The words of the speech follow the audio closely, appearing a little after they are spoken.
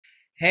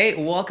Hey,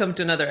 welcome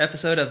to another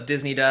episode of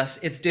Disney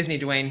Dust. It's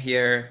DisneyDwayne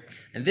here,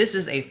 and this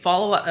is a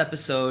follow-up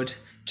episode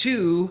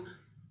to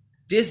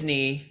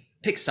Disney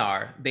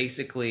Pixar,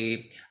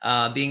 basically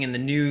being in the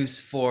news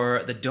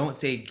for the Don't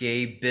Say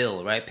Gay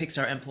bill, right?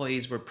 Pixar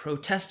employees were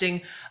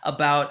protesting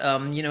about,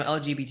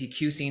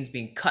 LGBTQ scenes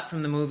being cut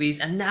from the movies,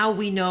 and now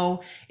we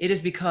know it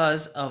is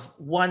because of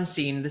one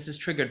scene. This is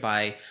triggered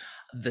by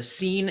the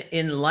scene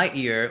in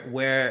Lightyear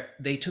where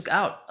they took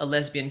out a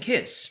lesbian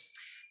kiss.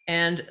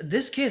 And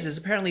this kiss is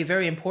apparently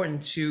very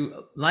important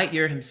to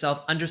Lightyear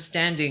himself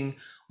understanding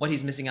what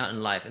he's missing out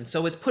in life. And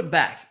so it's put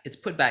back. It's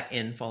put back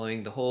in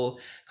following the whole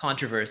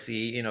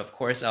controversy. Of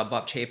course,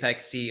 Bob Chapek,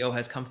 CEO,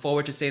 has come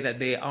forward to say that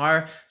they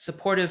are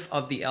supportive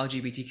of the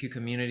LGBTQ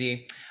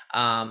community.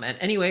 And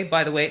anyway,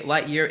 by the way,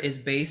 Lightyear is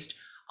based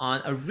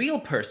on a real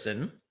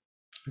person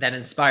that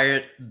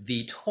inspired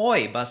the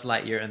toy Buzz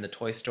Lightyear and the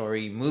Toy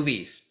Story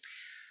movies.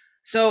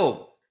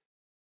 So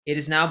it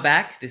is now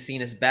back. The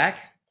scene is back.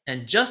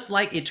 And just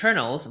like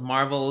Eternals,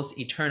 Marvel's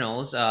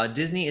Eternals,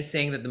 Disney is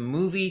saying that the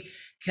movie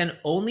can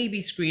only be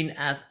screened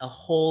as a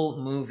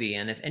whole movie.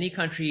 And if any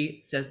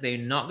country says they're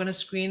not going to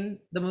screen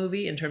the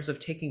movie in terms of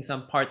taking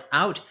some parts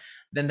out,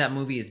 then that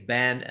movie is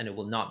banned and it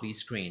will not be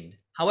screened.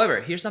 However,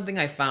 here's something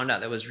I found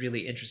out that was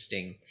really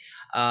interesting.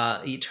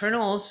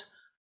 Eternals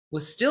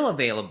was still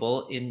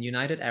available in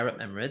United Arab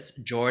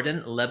Emirates,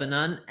 Jordan,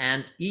 Lebanon,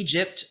 and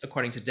Egypt,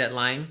 according to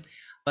Deadline.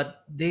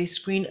 But they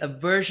screened a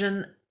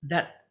version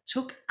that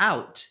took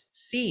out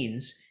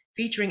scenes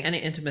featuring any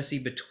intimacy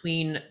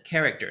between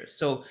characters.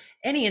 So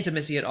any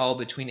intimacy at all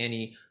between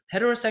any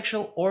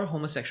heterosexual or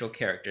homosexual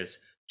characters,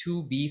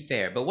 to be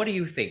fair. But what do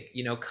you think?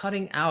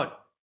 Cutting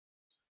out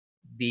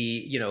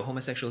the,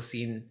 homosexual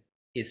scene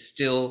is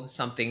still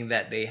something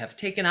that they have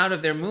taken out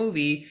of their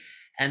movie,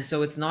 and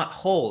so it's not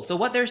whole. So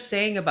what they're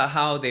saying about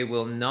how they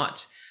will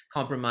not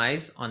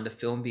compromise on the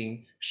film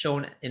being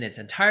shown in its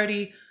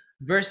entirety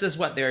versus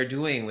what they're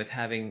doing with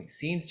having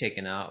scenes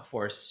taken out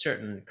for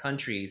certain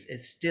countries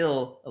is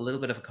still a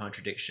little bit of a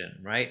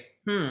contradiction, right?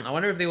 I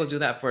wonder if they will do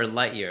that for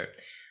Lightyear.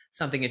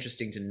 Something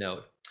interesting to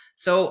note.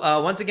 So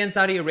once again,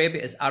 Saudi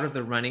Arabia is out of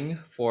the running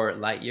for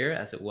Lightyear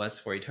as it was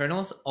for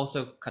Eternals.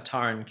 Also,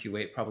 Qatar and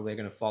Kuwait probably are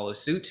going to follow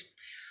suit.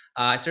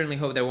 I certainly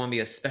hope there won't be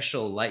a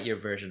special Lightyear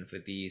version for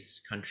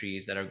these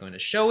countries that are going to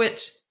show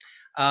it.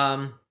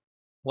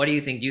 What do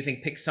you think? Do you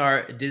think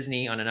Pixar,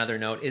 Disney, on another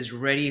note, is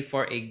ready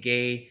for a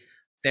gay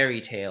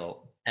fairy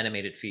tale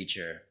animated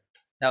feature?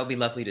 That would be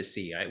lovely to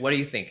see, right? What do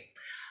you think?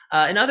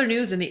 In other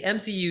news, in the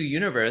MCU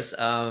universe,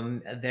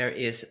 there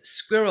is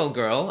Squirrel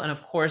Girl, and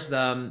of course,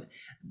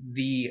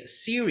 the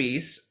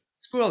series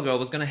Squirrel Girl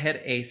was going to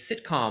head a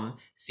sitcom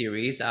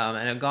series,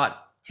 and it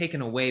got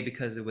taken away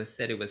because it was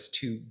said it was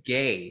too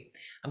gay.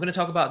 I'm going to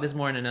talk about this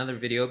more in another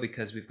video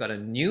because we've got a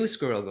new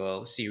Squirrel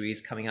Girl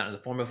series coming out in the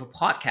form of a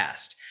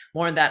podcast.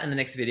 More on that in the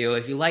next video.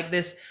 If you like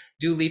this,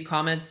 do leave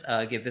comments,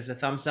 give this a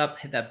thumbs up,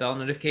 hit that bell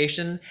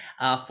notification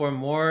for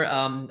more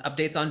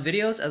updates on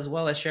videos, as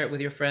well as share it with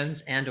your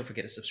friends, and don't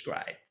forget to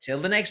subscribe. Till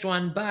the next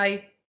one,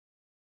 bye!